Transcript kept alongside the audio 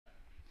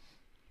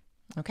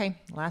Okay,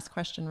 last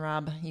question,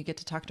 Rob. You get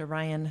to talk to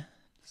Ryan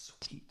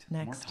Sweet.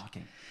 next. More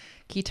talking.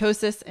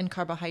 Ketosis and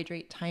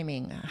carbohydrate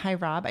timing. Hi,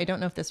 Rob. I don't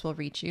know if this will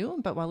reach you,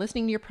 but while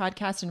listening to your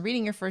podcast and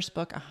reading your first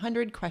book,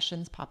 100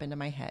 questions pop into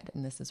my head,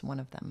 and this is one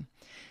of them.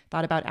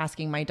 Thought about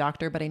asking my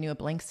doctor, but I knew a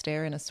blank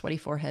stare and a sweaty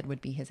forehead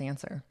would be his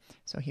answer.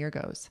 So here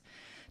goes.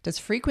 Does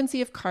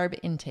frequency of carb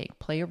intake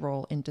play a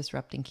role in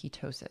disrupting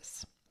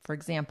ketosis? For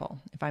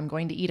example, if I'm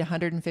going to eat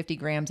 150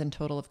 grams in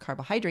total of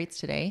carbohydrates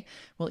today,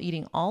 will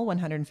eating all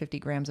 150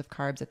 grams of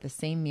carbs at the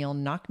same meal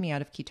knock me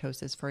out of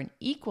ketosis for an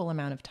equal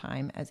amount of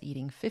time as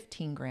eating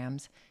 15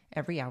 grams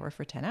every hour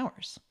for 10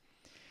 hours?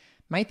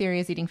 My theory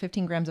is eating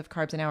 15 grams of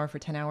carbs an hour for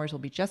 10 hours will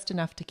be just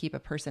enough to keep a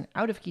person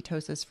out of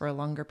ketosis for a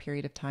longer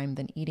period of time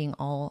than eating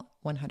all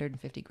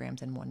 150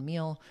 grams in one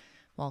meal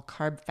while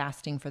carb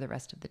fasting for the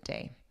rest of the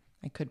day.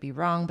 I could be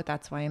wrong, but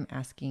that's why I'm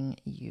asking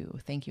you.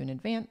 Thank you in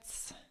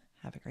advance.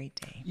 Have a great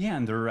day. Yeah,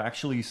 and there are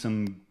actually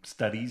some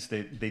studies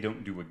that they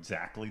don't do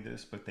exactly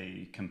this, but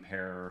they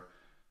compare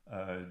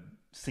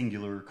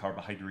singular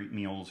carbohydrate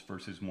meals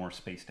versus more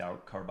spaced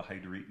out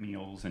carbohydrate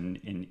meals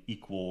and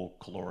equal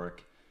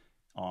caloric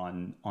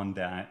on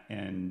that.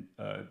 And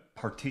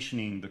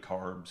partitioning the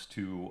carbs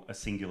to a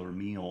singular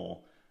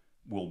meal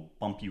will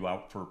bump you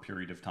out for a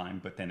period of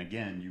time, but then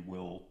again, you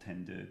will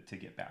tend to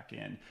get back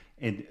in.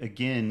 And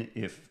again,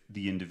 if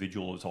the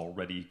individual is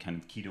already kind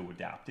of keto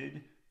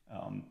adapted,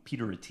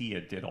 Peter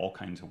Attia did all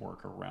kinds of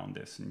work around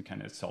this and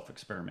kind of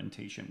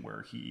self-experimentation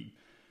where he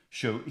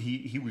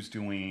was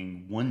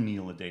doing one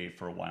meal a day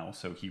for a while.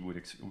 So he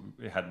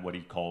had what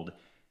he called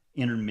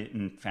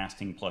intermittent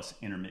fasting plus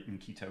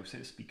intermittent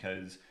ketosis,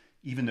 because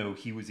even though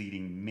he was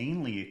eating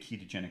mainly a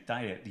ketogenic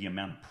diet, the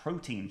amount of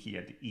protein he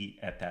had to eat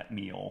at that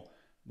meal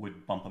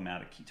would bump him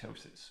out of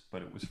ketosis,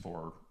 but it was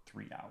for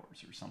 3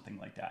 hours or something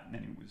like that. And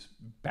then he was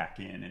back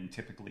in, and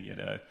typically at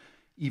a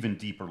even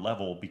deeper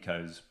level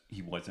because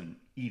he wasn't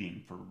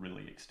eating for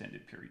really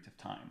extended periods of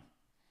time.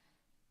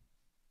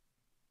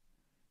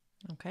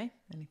 Okay.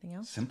 Anything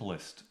else?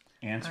 Simplest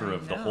answer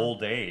of the whole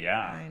day. Yeah.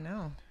 I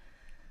know.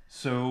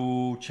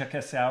 So check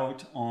us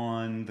out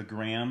on the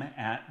gram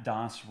at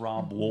Das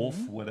Robb Wolf.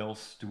 What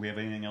else? Do we have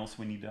anything else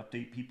we need to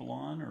update people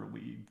on? Or are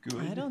we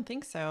good? I don't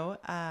think so.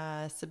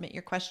 Submit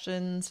your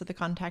questions to the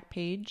contact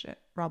page at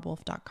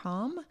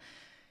robwolf.com.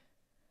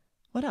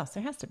 What else?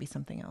 There has to be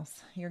something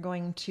else. You're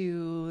going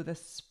to the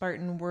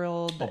Spartan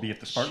World. I'll be at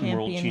the Spartan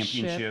World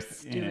Championship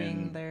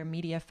doing their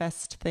Media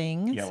Fest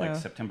thing. Yeah, like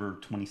September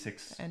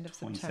 26th, end of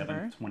 27th,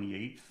 September.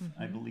 28th,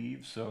 I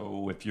believe.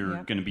 So if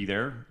you're going to be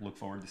there, look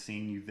forward to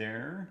seeing you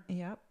there.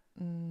 Yep.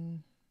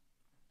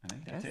 I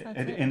think that's it.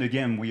 And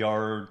again, we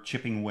are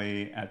chipping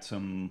away at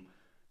some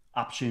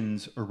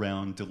options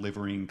around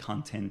delivering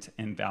content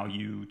and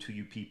value to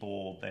you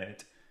people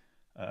that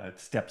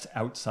steps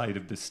outside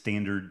of the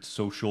standard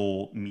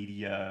social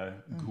media,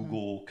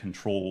 Google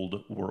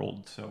controlled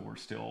world. So we're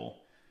still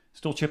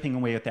chipping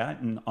away at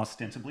that, and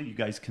ostensibly you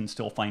guys can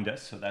still find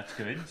us, so that's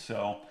good.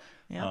 So,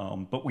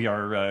 but we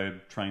are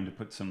trying to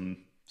put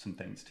some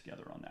things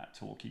together on that,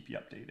 so we'll keep you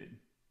updated.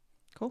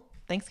 Cool.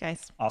 Thanks,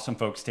 guys. Awesome,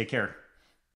 folks. Take care.